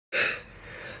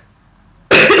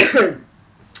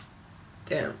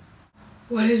Damn.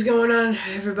 What is going on,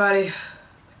 everybody?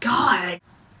 God!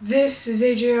 This is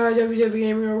AJR WW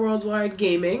Gaming or Worldwide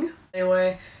Gaming.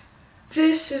 Anyway,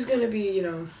 this is gonna be,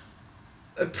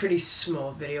 a pretty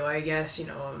small video, I guess.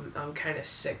 I'm kind of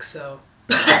sick, so.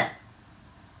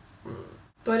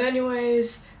 But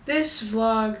anyways, this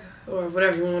vlog, or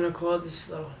whatever you want to call it, this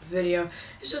little video,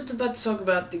 is just about to talk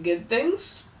about the good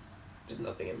things. There's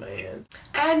nothing in my hand.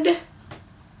 And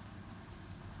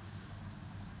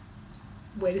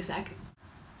wait a second.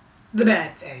 The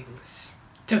bad things.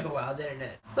 Took a while, didn't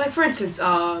it? Like, for instance,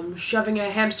 shoving a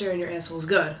hamster in your asshole is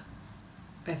good,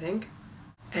 I think.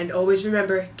 And always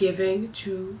remember, giving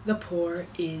to the poor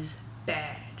is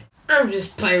bad. I'm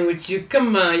just playing with you.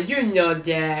 Come on, you know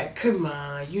that. Come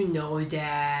on, you know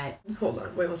that. Hold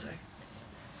on, wait 1 second.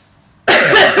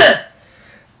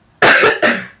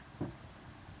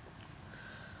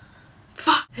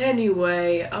 Fuck.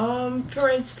 Anyway, for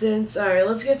instance, alright,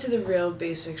 let's get to the real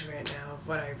basics right now of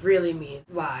what I really mean.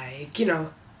 Like,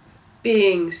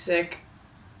 being sick.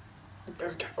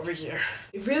 Let's get over here.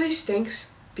 It really stinks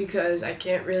because I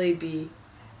can't really be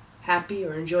happy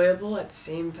or enjoyable at the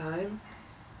same time.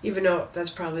 Even though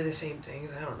that's probably the same things.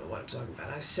 I don't know what I'm talking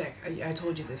about. I was sick. I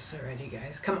told you this already,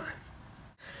 guys. Come on.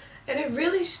 And it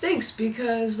really stinks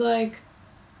because, like,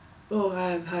 oh, I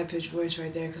have high-pitched voice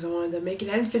right there because I wanted to make an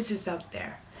emphasis out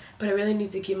there. But I really need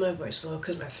to keep my voice low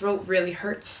because my throat really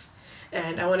hurts.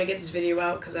 And I want to get this video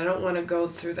out because I don't want to go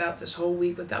throughout this whole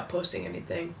week without posting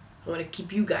anything. I want to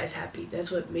keep you guys happy.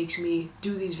 That's what makes me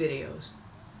do these videos.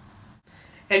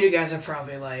 And you guys are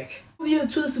probably like, we have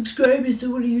 12 subscribers, so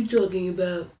what are you talking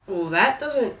about? Well, that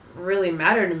doesn't really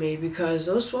matter to me because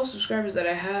those 12 subscribers that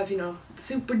I have,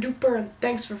 super duper, and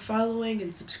thanks for following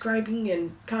and subscribing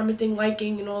and commenting,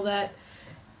 liking, and all that.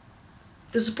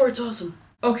 The support's awesome.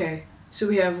 Okay, so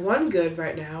we have one good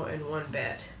right now and one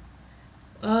bad.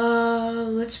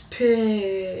 Let's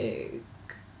pick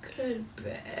good,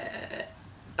 bad.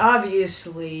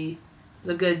 Obviously,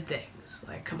 the good things.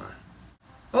 Like, come on.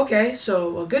 Okay,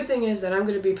 so a good thing is that I'm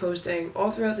going to be posting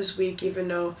all throughout this week, even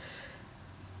though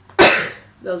that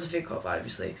was a fake cough,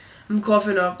 obviously. I'm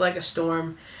coughing up like a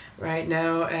storm right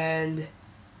now, and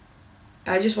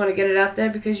I just want to get it out there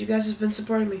because you guys have been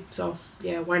supporting me. So,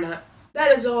 yeah, why not?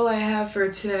 That is all I have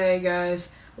for today,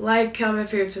 guys. Like, comment,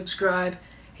 favorite, subscribe,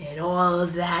 and all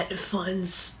of that fun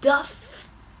stuff.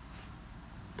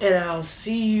 And I'll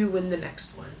see you in the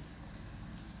next one.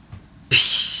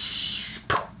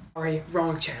 Sorry,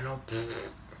 wrong channel.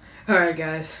 Alright,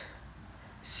 guys.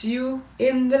 See you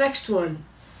in the next one.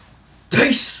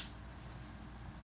 Peace!